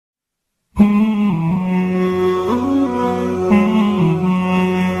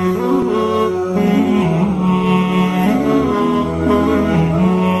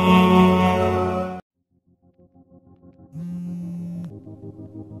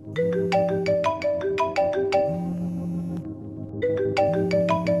Yeah,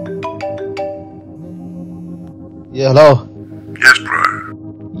 hello? Yes,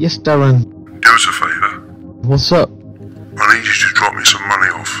 bro. Yes, Darren. Do us a favour. What's up? I need you to drop me some money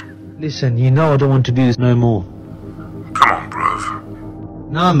off. Listen, you know I don't want to do this no more. Come on,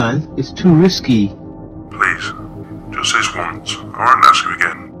 bruv. Nah, man, it's too risky. Please. Just this once. I won't ask you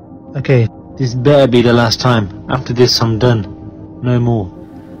again. Okay, this better be the last time. After this, I'm done. No more.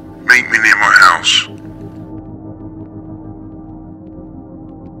 Meet me near my house.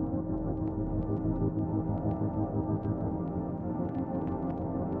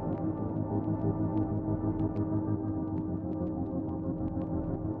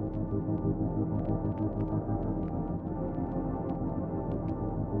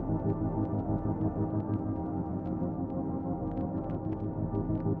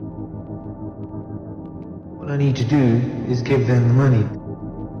 What I need to do is give them the money.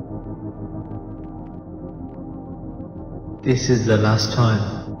 This is the last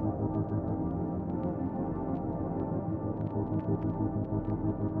time.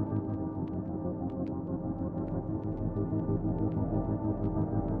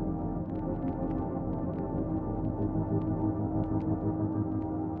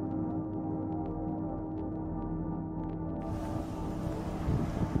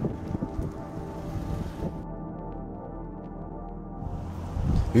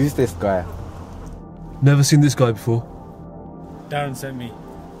 Who's this guy? Never seen this guy before. Darren sent me.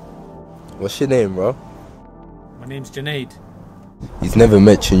 What's your name, bro? My name's Junaid. He's never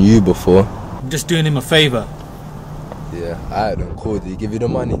mentioned you before. I'm just doing him a favour. Yeah, alright then, cool. Did he give you the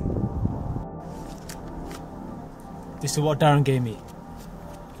money? This is what Darren gave me.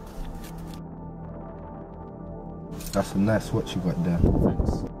 That's a nice watch you got there.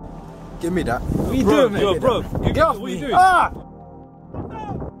 Thanks. Give me that. What are you doing, mate? Yo, bro, you get off What are me. you doing?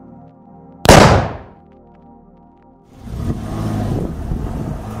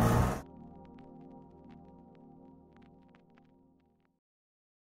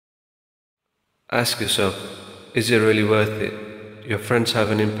 Ask yourself, is it really worth it? Your friends have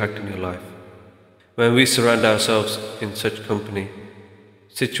an impact in your life. When we surround ourselves in such company,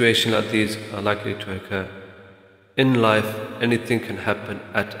 situations like these are likely to occur. In life, anything can happen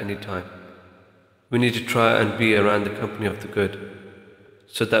at any time. We need to try and be around the company of the good,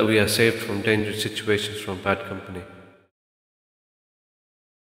 so that we are saved from dangerous situations from bad company.